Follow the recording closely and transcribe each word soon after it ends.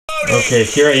Okay,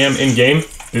 here I am in game.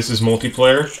 This is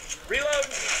multiplayer.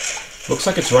 Looks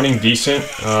like it's running decent.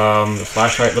 The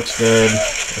flashlight looks good.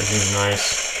 Everything's nice.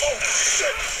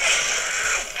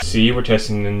 See, we're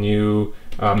testing the new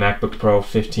MacBook Pro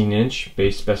 15-inch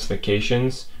base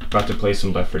specifications. About to play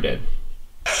some Left 4 Dead.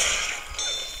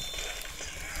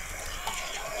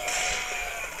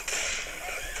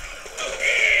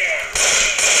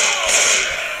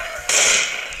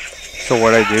 So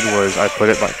what I did was I put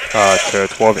it to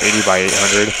 1280 by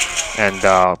 800,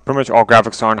 and pretty much all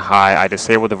graphics are on high. I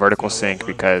disabled the vertical sync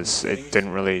because it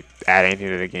didn't really add anything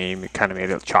to the game. It kind of made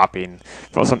it choppy and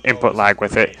felt some input lag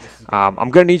with it. I'm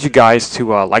gonna need you guys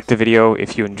to like the video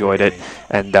if you enjoyed it,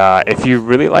 and if you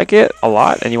really like it a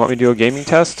lot and you want me to do a gaming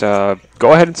test, go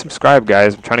ahead and subscribe,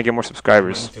 guys. I'm trying to get more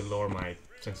subscribers.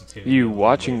 You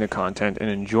watching the content and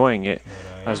enjoying it,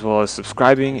 as well as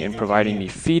subscribing and providing me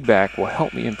feedback, will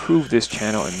help me improve this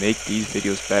channel and make these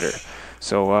videos better.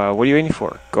 So what are you waiting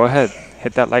for? Go ahead,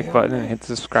 hit that like button and hit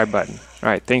the subscribe button.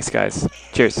 Alright, thanks guys.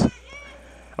 Cheers.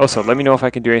 Also, let me know if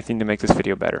I can do anything to make this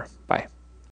video better. Bye.